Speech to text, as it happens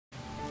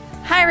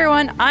Hi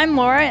everyone, I'm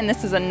Laura and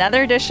this is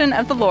another edition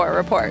of the Laura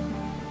Report.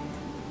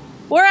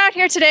 We're out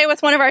here today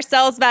with one of our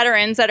sales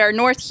veterans at our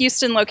North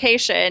Houston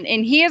location,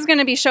 and he is going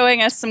to be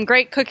showing us some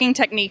great cooking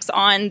techniques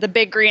on the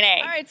Big Green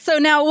Egg. All right, so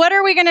now what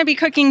are we going to be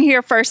cooking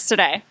here first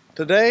today?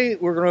 Today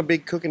we're going to be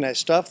cooking a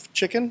stuffed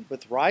chicken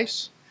with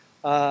rice,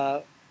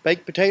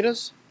 baked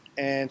potatoes,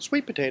 and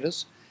sweet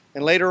potatoes.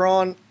 And later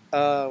on,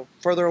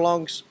 further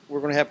along,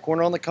 we're going to have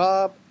corn on the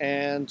cob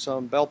and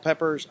some bell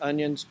peppers,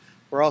 onions.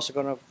 We're also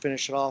going to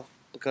finish it off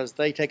because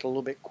they take a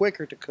little bit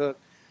quicker to cook,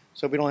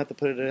 so we don't have to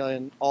put it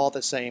in all at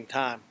the same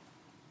time.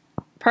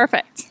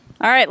 Perfect.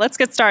 All right, let's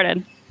get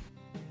started.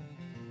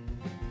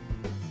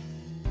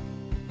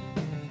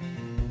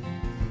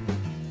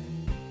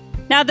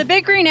 Now the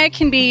Big Green Egg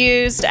can be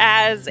used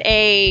as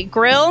a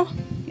grill,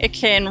 it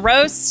can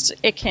roast,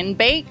 it can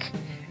bake,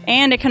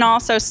 and it can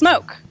also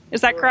smoke.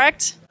 Is that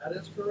correct? That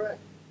is correct.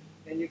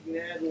 And you can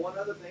add one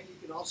other thing,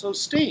 you can also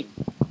steam.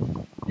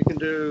 You can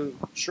do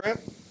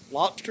shrimp,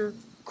 lobster,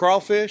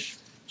 crawfish,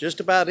 just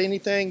about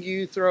anything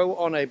you throw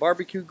on a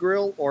barbecue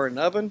grill or an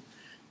oven,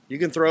 you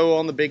can throw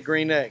on the Big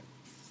Green Egg.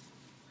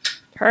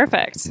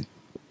 Perfect.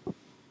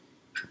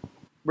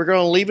 We're going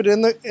to leave it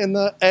in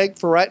the egg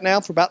for right now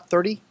for about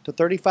 30 to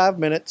 35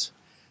 minutes.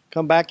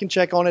 Come back and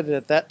check on it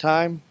at that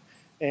time.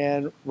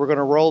 And we're going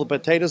to roll the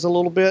potatoes a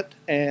little bit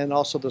and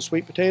also the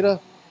sweet potato.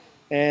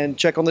 And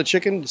check on the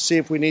chicken to see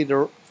if we need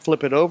to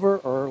flip it over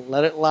or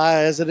let it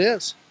lie as it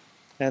is.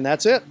 And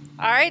that's it.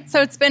 All right,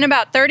 so it's been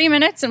about 30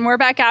 minutes and we're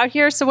back out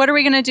here. So what are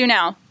we going to do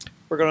now?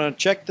 We're going to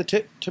check the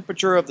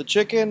temperature of the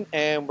chicken,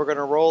 and we're going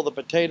to roll the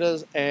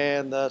potatoes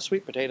and the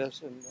sweet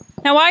potatoes.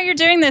 Now while you're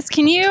doing this,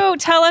 can you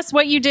tell us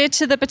what you did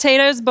to the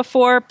potatoes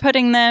before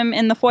putting them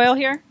in the foil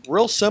here?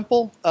 Real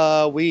simple.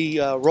 We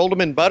rolled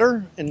them in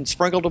butter and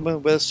sprinkled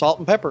them with salt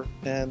and pepper,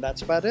 and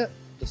that's about it.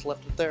 Just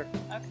left it there.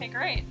 Okay,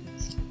 great.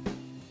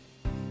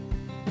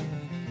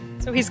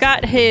 So he's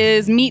got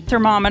his meat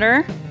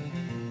thermometer.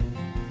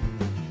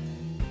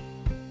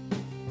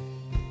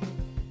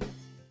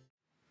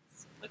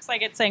 Looks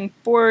like it's saying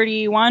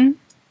 41.9.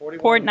 So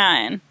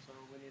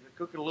we need to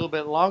cook it a little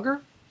bit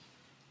longer.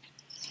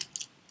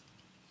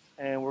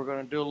 And we're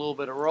going to do a little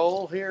bit of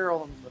roll here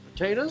on the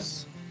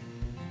potatoes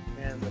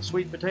and the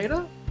sweet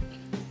potato.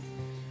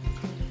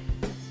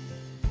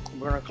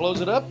 We're going to close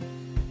it up.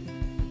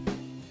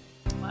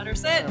 Let her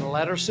sit. And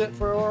let her sit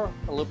for a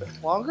little bit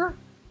longer.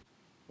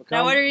 Okay.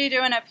 Now what are you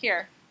doing up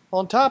here?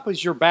 On top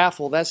is your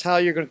baffle. That's how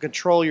you're going to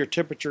control your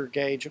temperature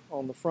gauge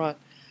on the front.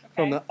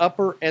 From the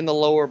upper and the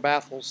lower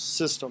baffle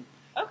system.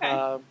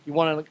 Okay. You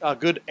want a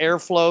good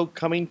airflow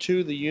coming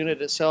to the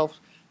unit itself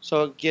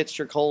so it gets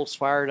your coals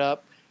fired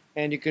up,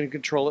 and you can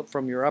control it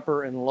from your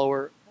upper and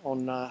lower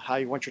on how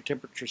you want your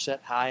temperature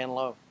set, high and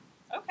low.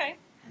 Okay.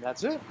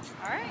 That's it.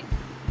 All right.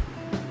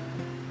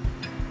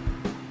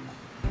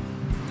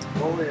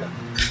 Roll it.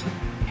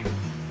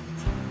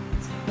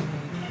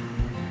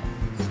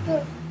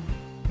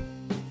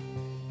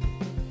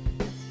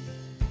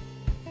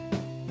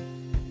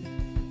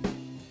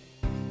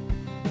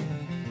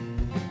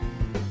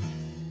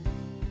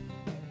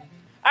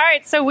 All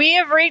right, so we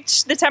have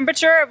reached the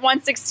temperature of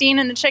 116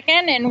 in the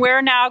chicken, and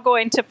we're now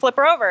going to flip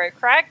her over,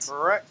 correct?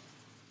 Correct.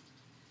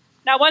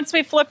 Now, once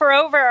we flip her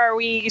over, are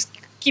we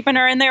keeping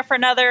her in there for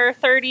another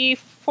 30,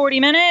 40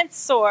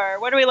 minutes, or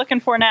what are we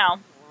looking for now?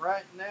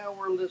 Right now,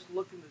 we're just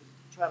looking to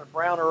try to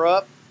brown her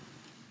up.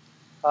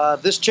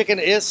 This chicken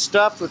is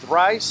stuffed with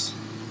rice,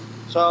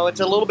 so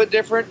it's a little bit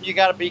different. You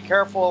got to be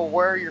careful of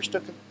where you're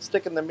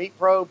sticking the meat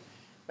probe.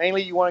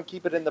 Mainly, you want to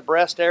keep it in the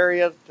breast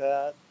area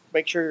to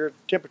make sure your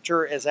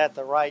temperature is at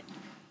the right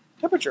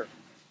temperature.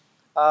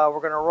 We're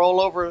going to roll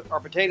over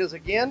our potatoes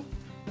again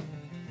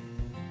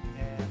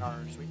and our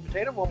sweet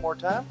potato one more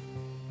time.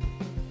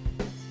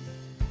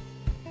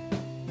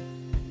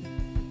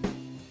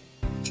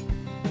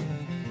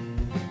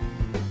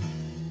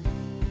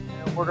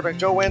 And we're going to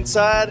go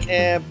inside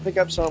and pick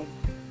up some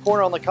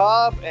corn on the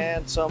cob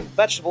and some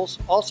vegetables.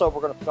 Also,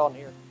 we're going to put on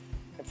here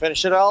and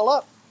finish it all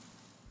up.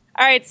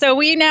 All right, so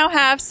we now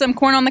have some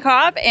corn on the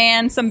cob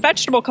and some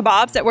vegetable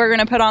kebabs that we're going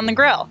to put on the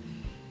grill.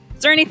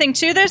 Is there anything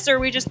to this, or are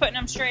we just putting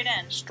them straight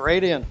in?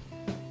 Straight in.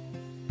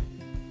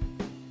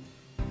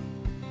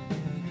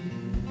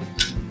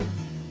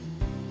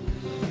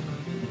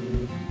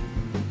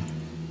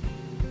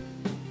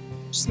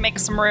 Just make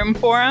some room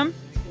for them.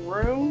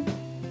 Room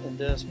and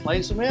just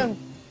place them in.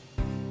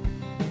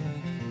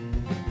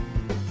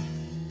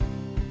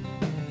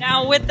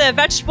 Now with the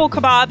vegetable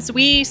kebabs,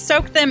 we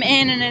soak them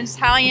in an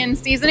Italian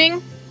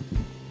seasoning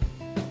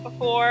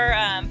before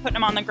putting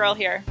them on the grill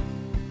here.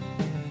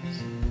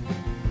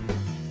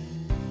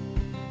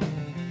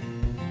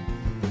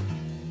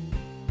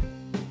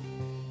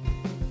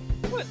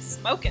 Ooh, it's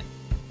smoking.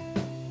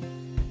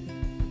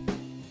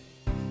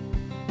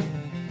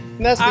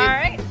 And that's All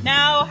right,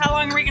 now how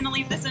long are we going to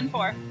leave this in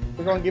for?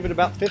 We're going to give it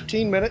about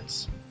 15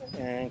 minutes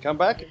and come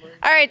back.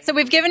 All right, so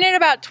we've given it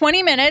about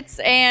 20 minutes,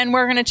 and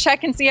we're going to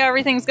check and see how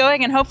everything's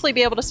going and hopefully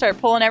be able to start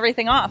pulling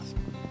everything off.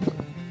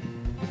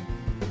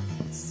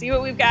 Let's see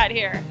what we've got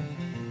here.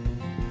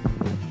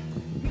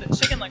 The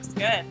chicken looks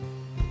good.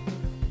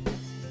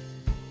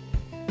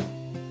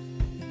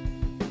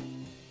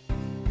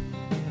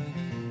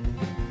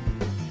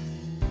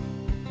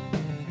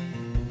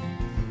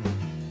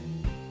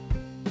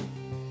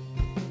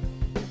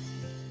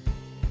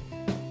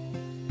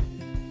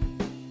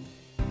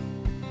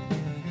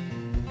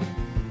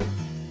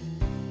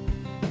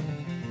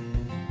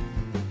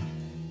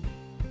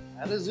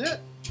 That is it.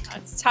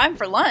 It's time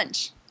for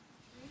lunch.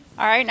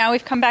 All right, now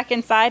we've come back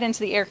inside into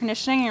the air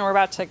conditioning and we're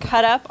about to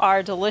cut up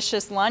our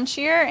delicious lunch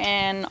here,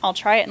 and I'll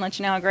try it and let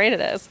you know how great it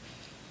is.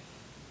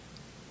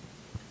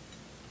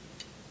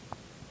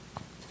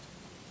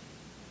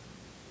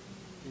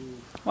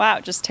 Wow,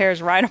 it just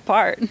tears right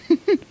apart.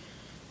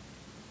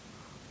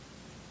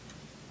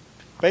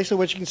 Basically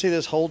what you can see,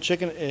 this whole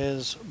chicken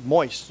is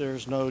moist.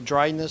 There's no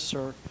dryness,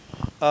 or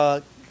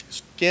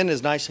skin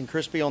is nice and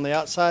crispy on the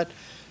outside,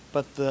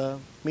 but the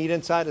meat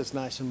inside is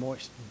nice and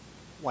moist,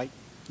 white,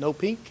 no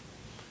pink,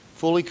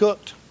 fully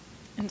cooked.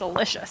 And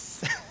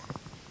delicious.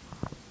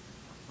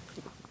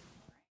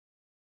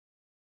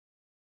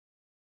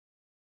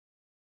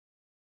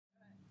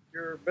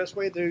 Your best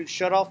way to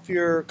shut off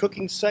your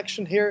cooking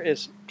section here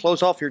is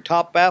close off your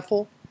top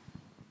baffle.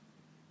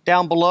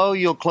 Down below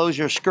you'll close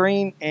your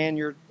screen and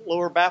your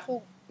lower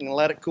baffle and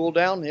let it cool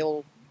down.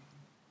 It'll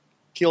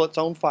kill its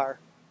own fire.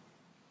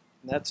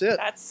 And that's it.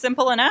 That's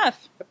simple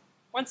enough.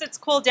 Once it's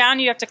cooled down,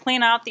 you have to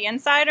clean out the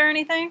inside or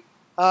anything?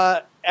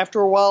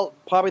 After a while,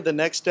 probably the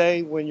next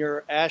day when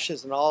your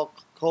ashes and all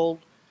cold,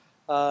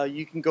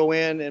 you can go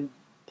in and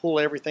pull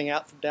everything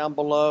out from down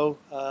below.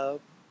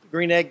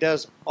 Green Egg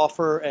does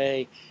offer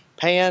a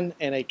pan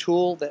and a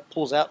tool that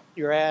pulls out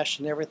your ash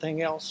and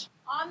everything else.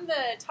 On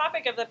the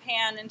topic of the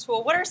pan and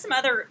tool, what are some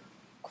other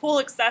cool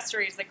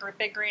accessories that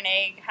Big Green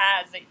Egg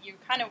has that you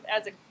kind of,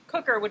 as a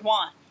cooker, would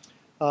want?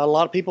 A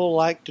lot of people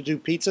like to do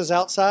pizzas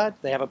outside.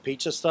 They have a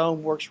pizza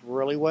stone, works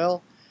really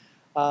well.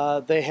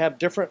 They have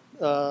different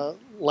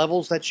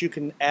levels that you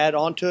can add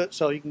onto it,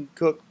 so you can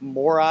cook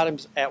more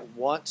items at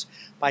once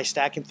by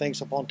stacking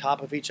things up on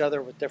top of each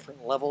other with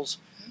different levels.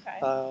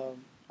 Okay.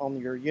 On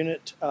your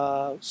unit,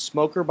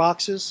 smoker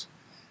boxes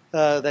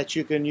that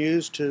you can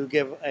use to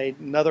give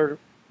another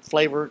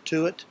flavor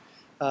to it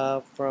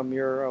from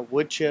your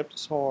wood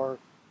chips or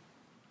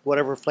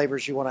whatever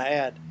flavors you want to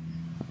add.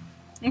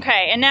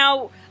 Okay, and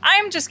now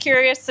I'm just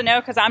curious to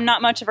know, because I'm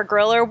not much of a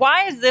griller,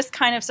 why is this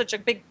kind of such a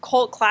big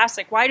cult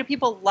classic? Why do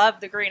people love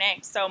the Green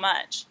Egg so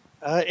much?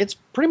 It's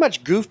pretty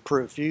much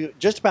goof-proof.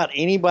 Just about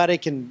anybody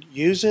can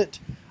use it.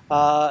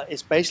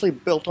 It's basically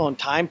built on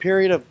time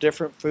period of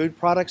different food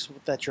products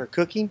that you're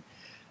cooking.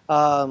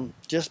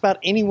 Just about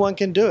anyone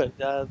can do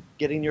it.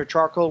 Getting your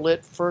charcoal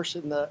lit first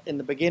in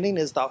the beginning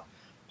is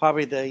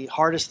probably the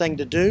hardest thing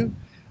to do.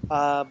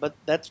 But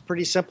that's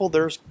pretty simple.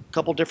 There's a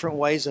couple different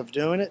ways of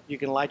doing it. You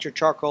can light your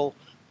charcoal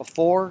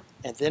before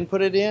and then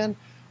put it in,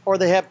 or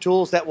they have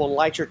tools that will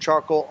light your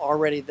charcoal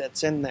already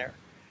that's in there.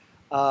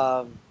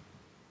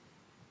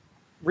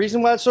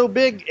 Reason why it's so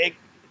big,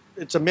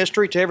 it's a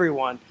mystery to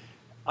everyone.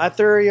 My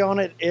theory on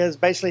it is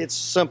basically it's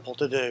simple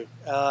to do.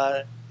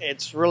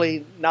 It's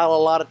really not a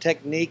lot of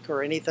technique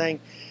or anything.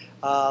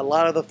 A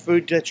lot of the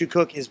food that you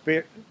cook is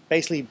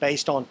basically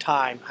based on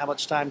time, how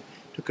much time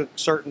to cook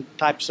certain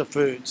types of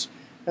foods.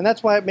 And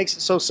that's why it makes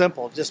it so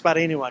simple. Just about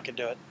anyone can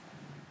do it.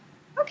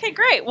 Okay,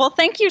 great. Well,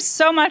 thank you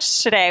so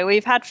much today.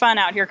 We've had fun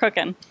out here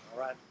cooking. All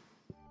right.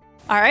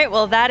 All right,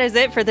 well, that is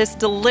it for this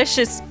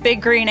delicious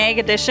Big Green Egg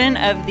edition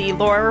of the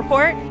Laura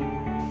Report.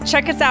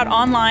 Check us out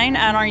online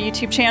on our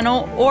YouTube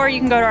channel, or you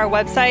can go to our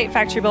website,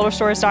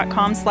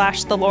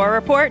 factorybuilderstores.com/the Laura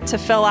Report, to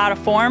fill out a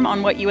form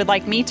on what you would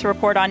like me to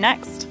report on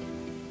next.